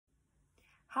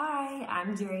Hi,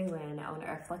 I'm Gerilynn,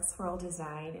 owner of Flux Floral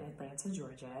Design in Atlanta,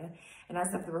 Georgia. And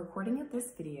as of the recording of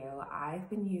this video, I've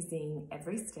been using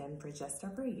EveryStem for just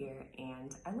over a year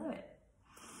and I love it.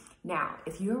 Now,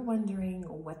 if you're wondering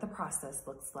what the process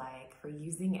looks like for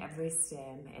using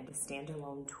EveryStem and a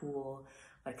standalone tool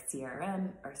like a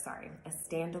standalone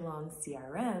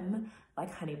CRM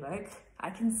like Honeybook, I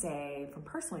can say from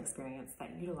personal experience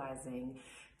that utilizing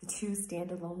the two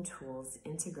standalone tools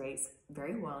integrates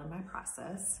very well in my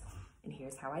process, and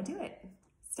here's how I do it.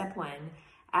 Step one,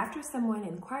 after someone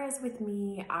inquires with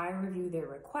me, I review their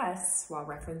requests while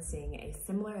referencing a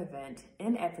similar event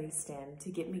in EveryStem to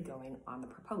get me going on the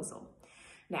proposal.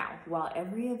 Now, while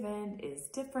every event is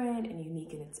different and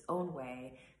unique in its own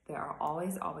way, there are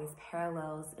always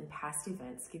parallels and past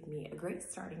events give me a great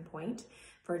starting point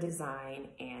for design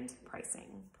and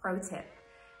pricing. Pro tip,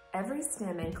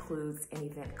 EveryStem includes an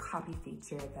event copy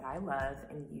feature that I love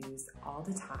and use all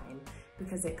the time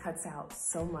because it cuts out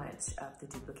so much of the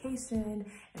duplication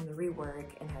and the rework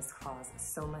and has caused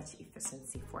so much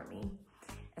efficiency for me.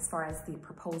 As far as the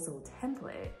proposal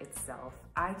template itself,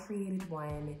 I created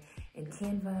one in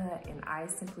Canva and I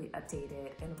simply update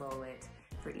it and roll it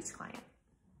for each client.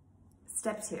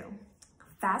 Step two,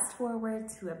 fast forward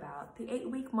to about the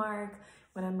 8-week mark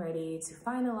when I'm ready to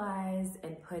finalize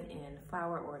and put in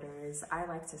flower orders. I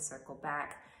like to circle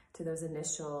back to those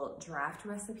initial draft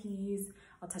recipes.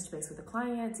 I'll touch base with the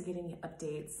client to get any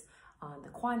updates on the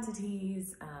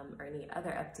quantities or any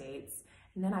other updates.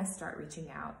 And then I start reaching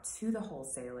out to the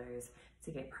wholesalers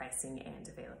to get pricing and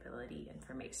availability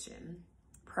information.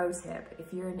 Pro tip,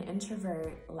 if you're an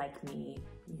introvert like me,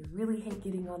 you really hate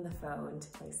getting on the phone to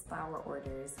place flower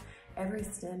orders,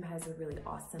 EveryStem has a really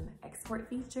awesome export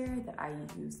feature that I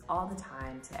use all the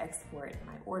time to export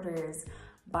my orders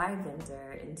by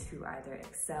vendor into either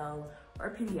Excel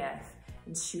or PDF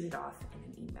and shoot it off in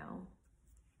an email.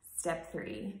 Step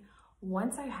three,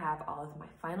 once I have all of my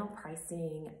final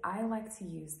pricing, I like to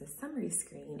use the summary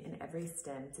screen in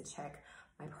EveryStem to check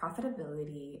my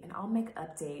profitability, and I'll make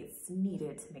updates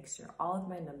needed to make sure all of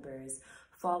my numbers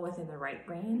fall within the right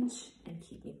range and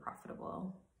keep me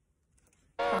profitable.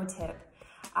 Pro tip,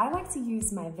 I like to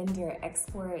use my vendor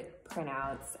export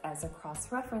printouts as a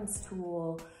cross-reference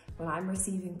tool when I'm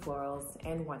receiving florals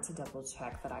and want to double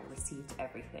check that I received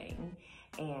everything.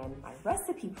 And my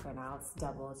recipe printouts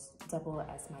double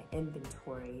as my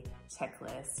inventory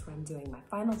checklist when I'm doing my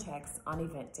final checks on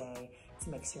event day to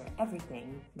make sure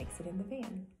everything makes it in the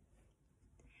van.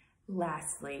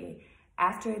 Lastly,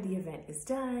 after the event is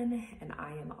done and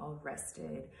I am all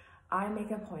rested, I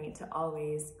make a point to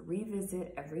always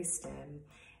revisit EveryStem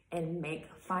and make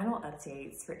final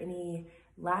updates for any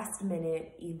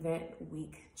last-minute event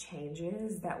week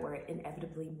changes that were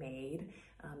inevitably made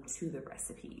to the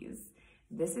recipes.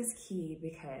 This is key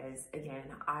because, again,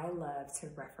 I love to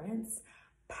reference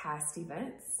past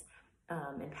events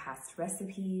and past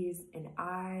recipes, and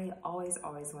I always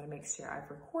want to make sure I've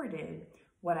recorded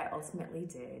what I ultimately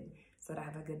did so that I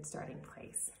have a good starting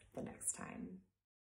place the next time.